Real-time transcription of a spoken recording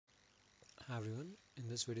Hi everyone, in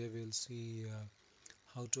this video we will see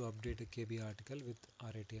how to update a KB article with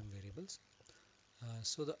RITM variables.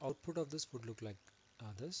 So the output of this would look like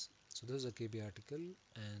this. So this is a KB article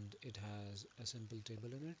and it has a simple table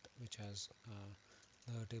in it which has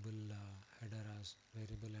the table header as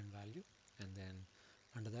variable and value, and then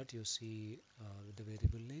under that you see the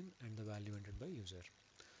variable name and the value entered by user.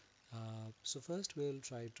 So first we'll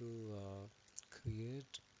try to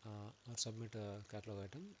create or submit a catalog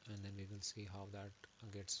item, and then we will see how that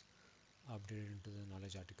gets updated into the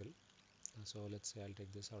knowledge article. So let's say I'll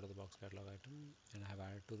take this out of the box catalog item, and I have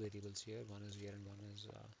added two variables here. One is year and one is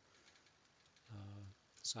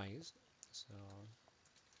size. So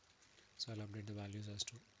I'll update the values as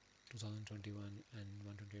to 2021 and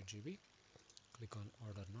 128 GB. Click on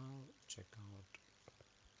order now, check out.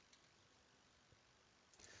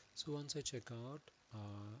 So once I check out,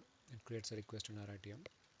 it creates a request in RITM,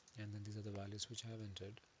 and then these are the values which I have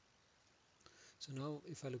entered. So now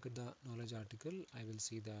if I look at the knowledge article, I will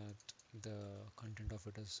see that the content of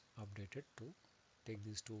it is updated to take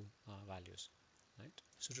these two values, right?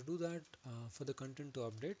 So to do that, for the content to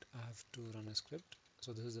update, I have to run a script.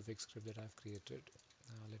 So this is a fixed script that I have created.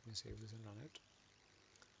 Let me save this and run it.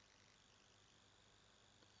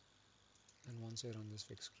 And once I run this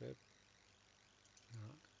fixed script,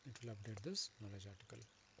 it will update this knowledge article.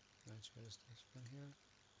 Which is this one here,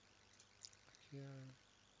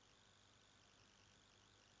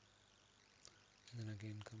 and then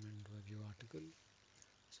again come into a view article.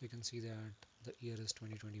 So you can see that the year is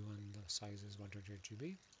 2021, the size is 128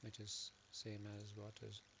 GB, which is same as what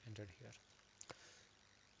is entered here.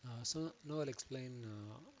 So now I'll explain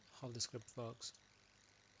how the script works.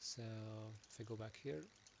 So if I go back here,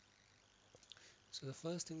 so the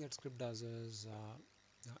first thing that script does is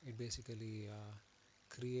it basically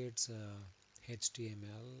creates a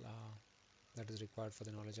HTML that is required for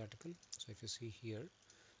the knowledge article. So if you see here,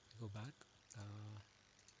 go back.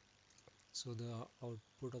 So the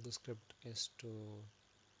output of the script is to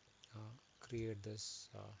create this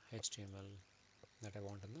HTML that I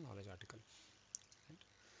want in the knowledge article. Right?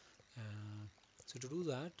 So to do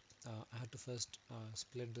that, I had to first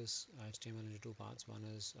split this HTML into two parts. One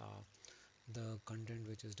is the content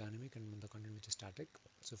which is dynamic and the content which is static.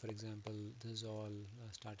 So for example, this is all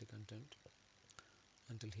static content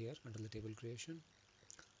until here, until the table creation,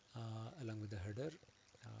 along with the header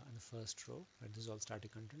and the first row. Right? This is all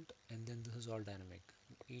static content, and then this is all dynamic.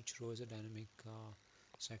 Each row is a dynamic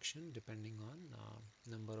section depending on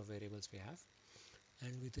number of variables we have,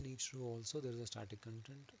 and within each row also there is a static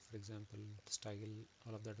content. For example, the style,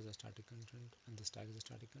 all of that is a static content, and this tag is a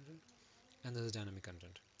static content, and this is dynamic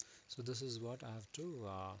content. So this is what I have to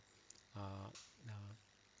uh,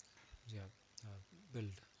 yeah,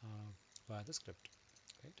 build via the script,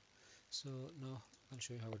 right? So now I'll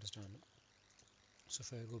show you how it is done. So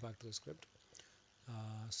if I go back to the script,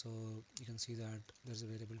 so you can see that there's a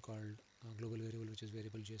variable called global variable, which is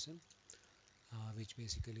variable JSON, which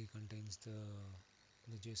basically contains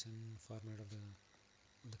the JSON format of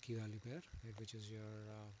the key value pair, right, which is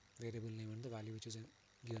your variable name and the value which is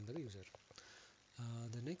given by the user.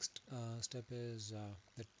 The next step is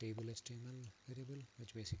the table HTML variable,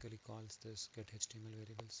 which basically calls this get HTML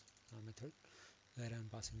variables method, where I'm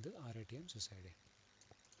passing the RITM sysID.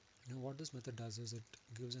 Now what this method does is it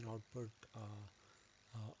gives an output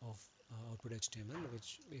of output HTML,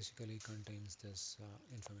 which basically contains this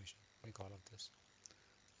information, like all of this,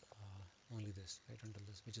 only this, right, until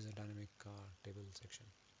this, which is a dynamic table section.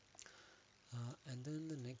 And then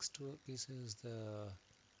the next piece is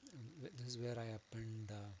this is where I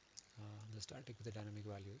append the static with the dynamic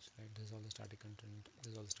values, right? This is all the static content,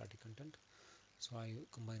 this is all the static content. So I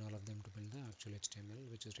combine all of them to build the actual HTML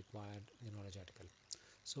which is required in the knowledge article.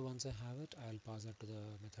 So once I have it, I'll pass that to the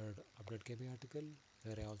method update KB article,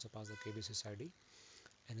 where I also pass the KB sysID,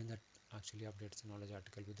 and then that actually updates the knowledge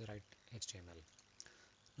article with the right HTML.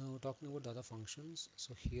 Now talking about the other functions,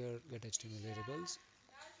 so here get HTML variables,